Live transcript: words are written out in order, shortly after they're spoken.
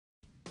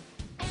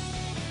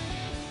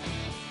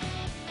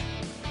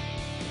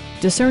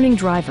discerning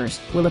drivers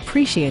will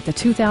appreciate the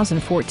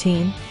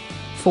 2014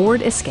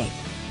 Ford Escape.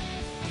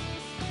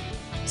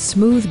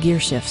 Smooth gear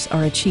shifts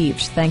are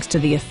achieved thanks to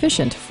the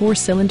efficient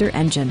 4-cylinder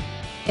engine.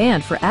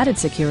 And for added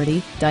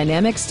security,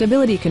 dynamic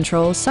stability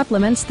control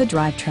supplements the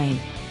drivetrain.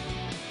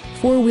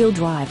 4-wheel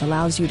drive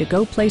allows you to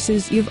go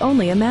places you've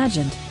only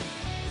imagined.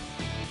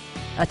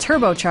 A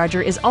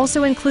turbocharger is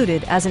also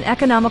included as an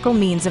economical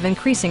means of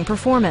increasing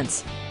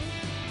performance.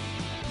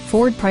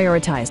 Ford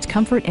prioritized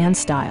comfort and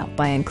style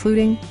by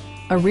including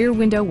a rear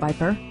window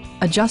wiper,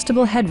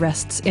 adjustable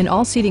headrests in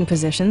all seating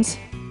positions,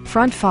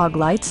 front fog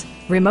lights,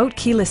 remote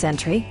keyless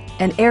entry,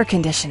 and air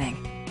conditioning.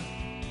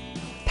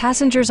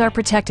 Passengers are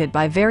protected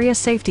by various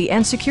safety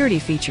and security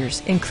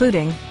features,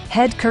 including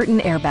head curtain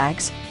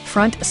airbags,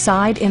 front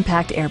side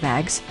impact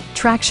airbags,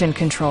 traction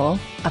control,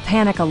 a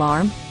panic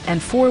alarm, and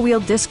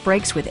 4-wheel disc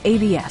brakes with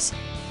ABS.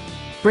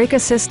 Brake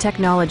Assist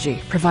technology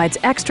provides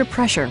extra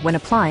pressure when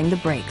applying the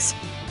brakes.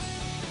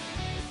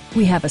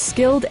 We have a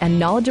skilled and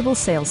knowledgeable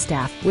sales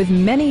staff with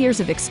many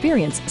years of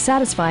experience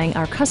satisfying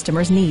our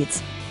customers'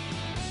 needs.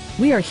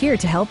 We are here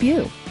to help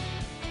you.